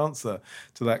coherent answer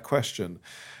to that question.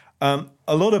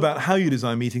 A lot about how you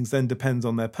design meetings then depends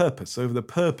on their purpose. So if the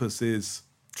purpose is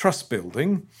trust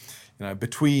building,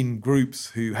 between groups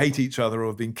who hate each other or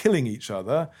have been killing each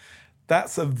other,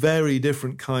 that's a very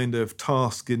different kind of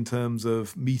task in terms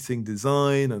of meeting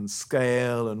design and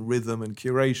scale and rhythm and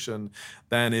curation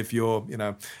than if you're,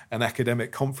 an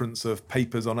academic conference of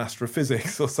papers on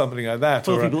astrophysics or something like that.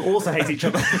 Well, people also hate each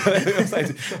other.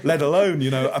 Let alone,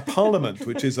 a parliament,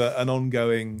 which is an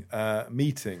ongoing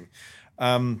meeting.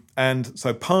 And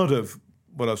so part of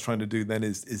what I was trying to do then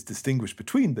is distinguish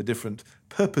between the different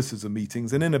purposes of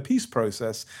meetings. And in a peace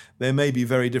process, there may be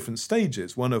very different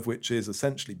stages, one of which is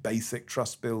essentially basic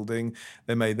trust building.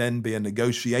 There may then be a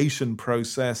negotiation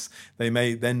process. There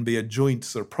may then be a joint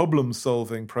sort of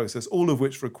problem-solving process, all of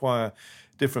which require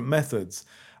different methods.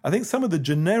 I think some of the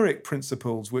generic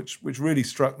principles which really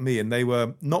struck me, and they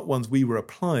were not ones we were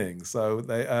applying, so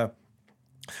they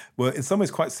were in some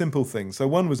ways quite simple things. So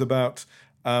one was about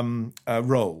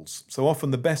roles. So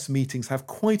often the best meetings have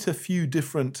quite a few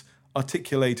different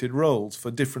articulated roles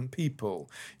for different people.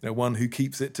 One who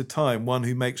keeps it to time, one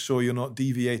who makes sure you're not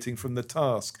deviating from the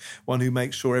task, one who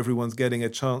makes sure everyone's getting a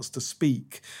chance to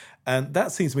speak. And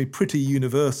that seems to me pretty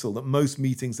universal, that most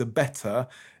meetings are better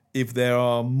if there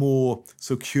are more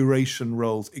sort of curation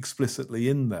roles explicitly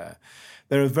in there.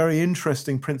 There are very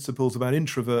interesting principles about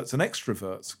introverts and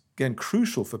extroverts, again,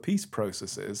 crucial for peace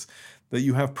processes, that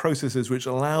you have processes which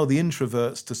allow the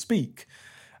introverts to speak.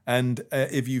 And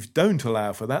if you don't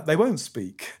allow for that, they won't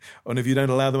speak. And if you don't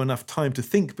allow them enough time to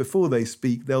think before they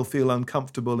speak, they'll feel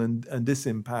uncomfortable and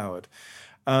disempowered.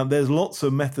 There's lots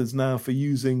of methods now for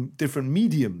using different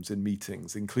mediums in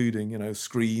meetings, including,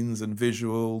 screens and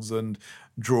visuals and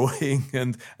drawing,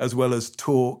 and as well as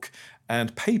talk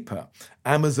and paper.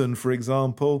 Amazon, for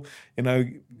example,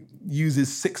 uses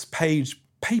 6-page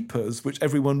papers which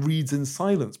everyone reads in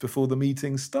silence before the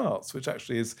meeting starts, which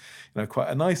actually is quite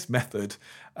a nice method.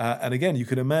 And again, you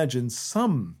can imagine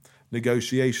some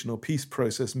negotiation or peace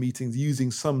process meetings using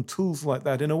some tools like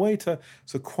that in a way to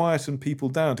quieten people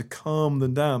down, to calm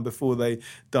them down before they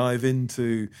dive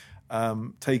into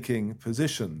taking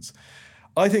positions.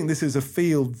 I think this is a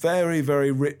field very,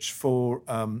 very rich for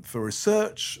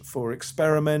research, for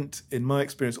experiment. In my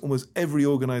experience, almost every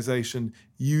organization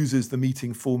uses the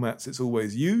meeting formats it's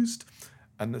always used,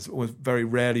 and it's always very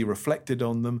rarely reflected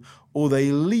on them, or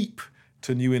they leap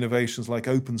to new innovations like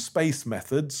open space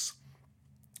methods,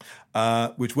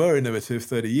 which were innovative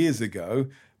 30 years ago,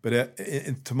 but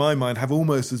to my mind have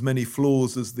almost as many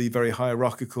flaws as the very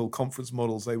hierarchical conference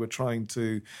models they were trying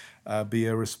to be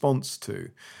a response to.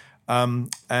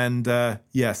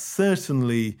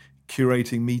 Certainly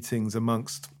curating meetings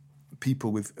amongst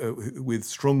people with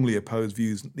strongly opposed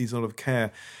views needs a lot of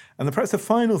care. And perhaps the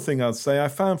final thing I'd say, I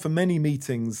found for many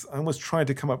meetings, I almost tried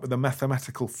to come up with a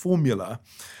mathematical formula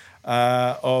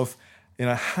of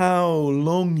how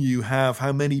long you have,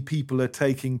 how many people are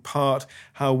taking part,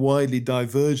 how widely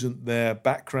divergent their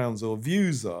backgrounds or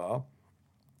views are.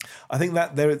 I think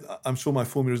that I'm sure my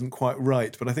formula isn't quite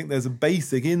right, but I think there's a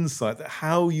basic insight that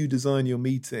how you design your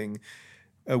meeting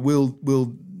will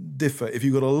differ. If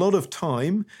you've got a lot of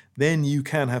time, then you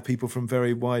can have people from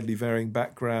very widely varying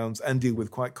backgrounds and deal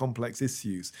with quite complex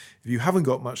issues. If you haven't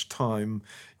got much time,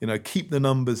 keep the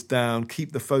numbers down,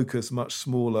 keep the focus much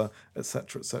smaller,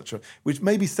 etc., which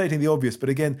may be stating the obvious, but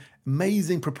again,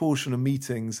 amazing proportion of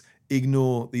meetings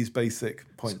ignore these basic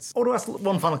points. I want to ask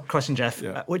one final question, Jeff,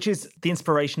 which is the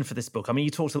inspiration for this book. I mean,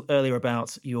 you talked earlier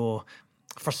about your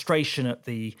frustration at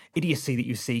the idiocy that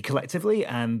you see collectively,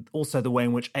 and also the way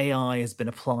in which AI has been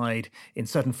applied in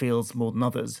certain fields more than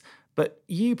others. But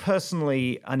you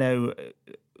personally, I know,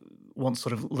 once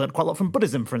sort of learned quite a lot from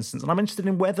Buddhism, for instance, and I'm interested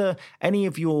in whether any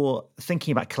of your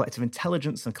thinking about collective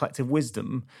intelligence and collective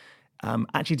wisdom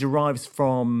actually derives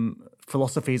from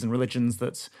philosophies and religions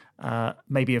that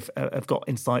maybe have got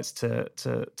insights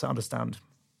to understand.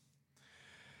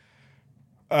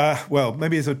 Well,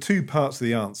 maybe there's two parts of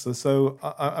the answer. So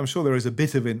I'm sure there is a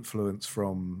bit of influence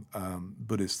from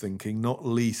Buddhist thinking, not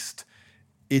least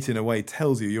it in a way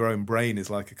tells you your own brain is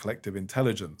like a collective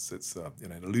intelligence. It's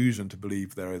an illusion to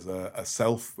believe there is a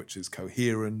self which is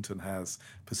coherent and has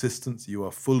persistence. You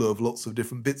are full of lots of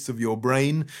different bits of your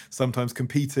brain, sometimes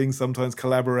competing, sometimes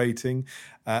collaborating,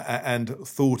 and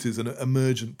thought is an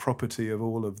emergent property of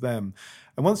all of them.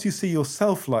 And once you see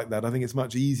yourself like that, I think it's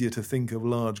much easier to think of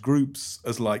large groups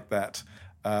as like that,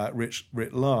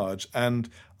 writ large. And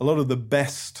a lot of the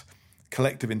best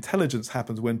collective intelligence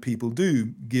happens when people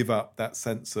do give up that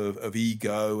sense of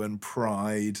ego and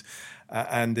pride.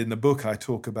 And in the book, I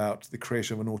talk about the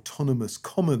creation of an autonomous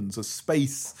commons, a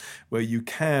space where you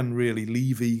can really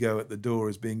leave ego at the door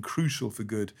as being crucial for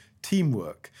good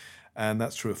teamwork. And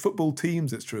that's true of football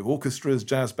teams, it's true of orchestras,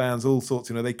 jazz bands, all sorts.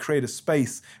 They create a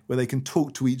space where they can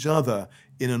talk to each other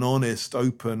in an honest,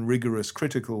 open, rigorous,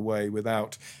 critical way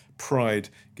without pride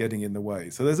getting in the way.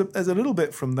 So there's a little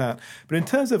bit from that. But in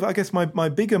terms of, I guess, my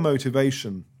bigger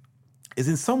motivation is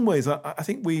in some ways, I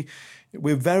think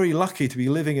we're very lucky to be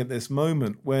living at this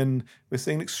moment when we're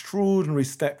seeing an extraordinary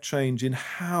step change in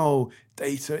how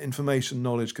data, information,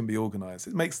 knowledge can be organized.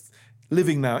 It makes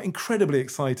living now incredibly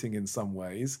exciting in some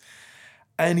ways.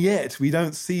 And yet we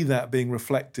don't see that being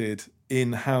reflected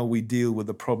in how we deal with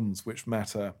the problems which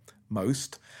matter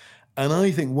most. And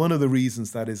I think one of the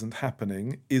reasons that isn't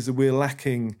happening is that we're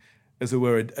lacking, as it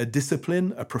were, a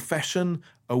discipline, a profession,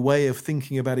 a way of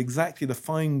thinking about exactly the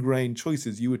fine-grained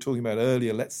choices you were talking about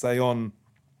earlier, let's say on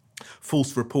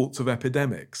false reports of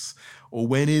epidemics, or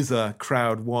when is a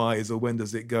crowd wise, or when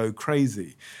does it go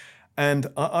crazy? And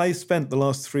I spent the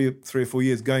last three or 4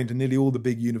 years going to nearly all the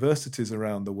big universities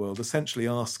around the world, essentially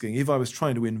asking if I was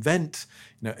trying to invent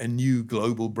a new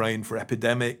global brain for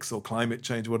epidemics or climate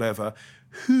change, whatever,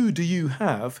 who do you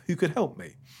have who could help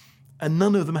me? And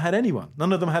none of them had anyone.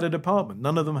 None of them had a department.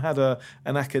 None of them had an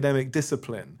academic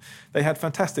discipline. They had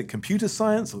fantastic computer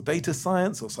science or data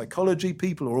science or psychology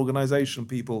people or organization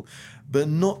people, but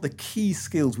not the key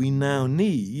skills we now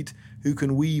need who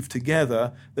can weave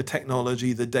together the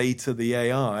technology, the data, the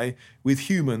AI with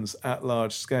humans at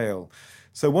large scale.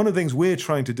 So one of the things we're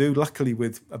trying to do, luckily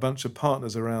with a bunch of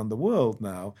partners around the world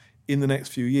now, in the next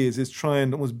few years is try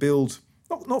and almost build,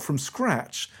 not from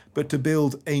scratch, but to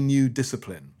build a new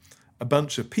discipline. A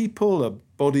bunch of people, a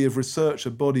body of research,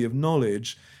 a body of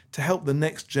knowledge to help the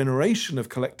next generation of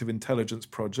collective intelligence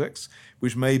projects,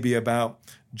 which may be about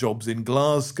jobs in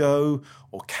Glasgow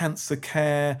or cancer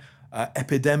care,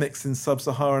 epidemics in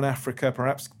sub-Saharan Africa,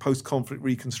 perhaps post-conflict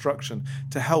reconstruction,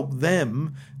 to help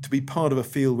them to be part of a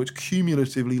field which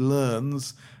cumulatively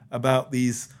learns about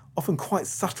these often quite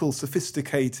subtle,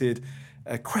 sophisticated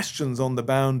questions on the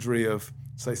boundary of,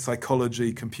 say,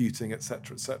 psychology, computing,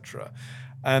 etc., etc.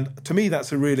 And to me,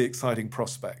 that's a really exciting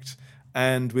prospect.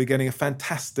 And we're getting a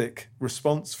fantastic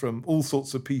response from all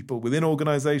sorts of people within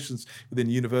organizations, within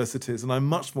universities. And I'm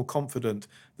much more confident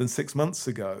than 6 months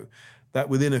ago that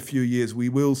within a few years we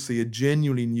will see a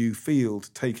genuinely new field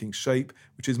taking shape,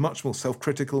 which is much more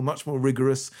self-critical, much more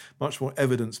rigorous, much more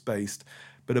evidence-based,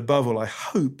 but above all, I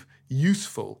hope,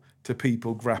 useful to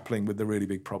people grappling with the really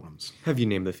big problems. Have you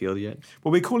named the field yet?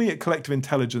 Well, we're calling it collective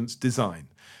intelligence design.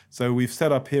 So we've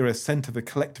set up here a Centre for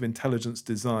Collective Intelligence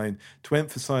Design to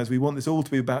emphasize we want this all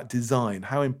to be about design.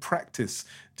 How in practice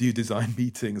do you design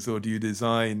meetings or do you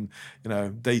design,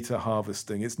 data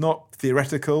harvesting? It's not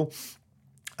theoretical.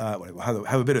 We'll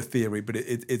have a bit of theory, but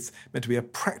it's meant to be a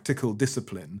practical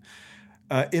discipline.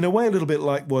 In a way, a little bit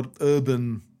like what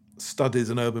urban studies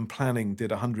and urban planning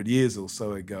did 100 years or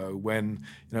so ago when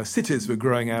cities were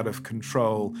growing out of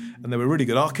control and there were really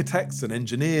good architects and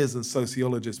engineers and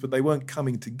sociologists, but they weren't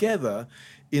coming together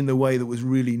in the way that was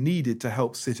really needed to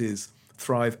help cities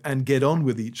thrive and get on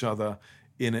with each other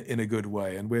in a good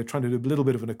way. And we're trying to do a little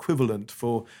bit of an equivalent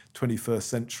for 21st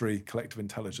century collective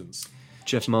intelligence.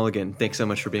 Jeff Mulligan, thanks so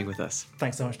much for being with us.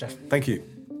 Thanks so much, Jeff. Thank you.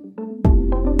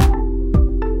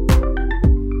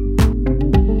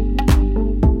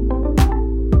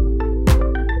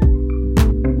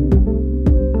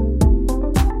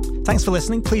 Thanks for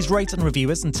listening. Please rate and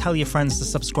review us and tell your friends to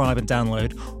subscribe and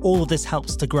download. All of this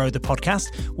helps to grow the podcast.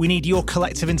 We need your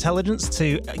collective intelligence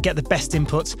to get the best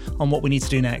input on what we need to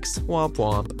do next. Womp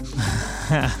womp.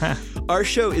 Our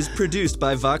show is produced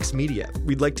by Vox Media.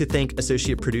 We'd like to thank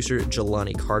associate producer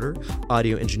Jelani Carter,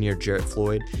 audio engineer Jarrett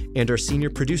Floyd, and our senior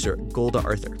producer Golda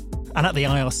Arthur. And at the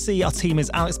IRC, our team is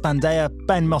Alex Bandea,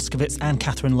 Ben Moskowitz, and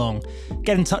Catherine Long.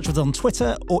 Get in touch with us on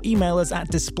Twitter or email us at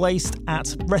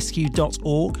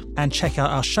displaced@rescue.org and check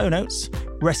out our show notes,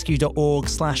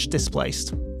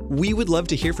 rescue.org/displaced. We would love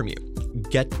to hear from you.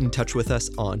 Get in touch with us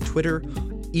on Twitter,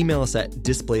 email us at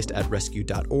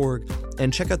displaced@rescue.org,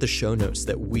 and check out the show notes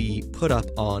that we put up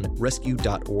on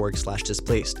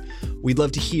rescue.org/displaced. We'd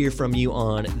love to hear from you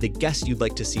on the guests you'd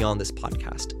like to see on this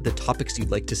podcast, the topics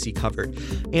you'd like to see covered,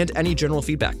 and any general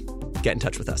feedback. Get in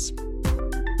touch with us.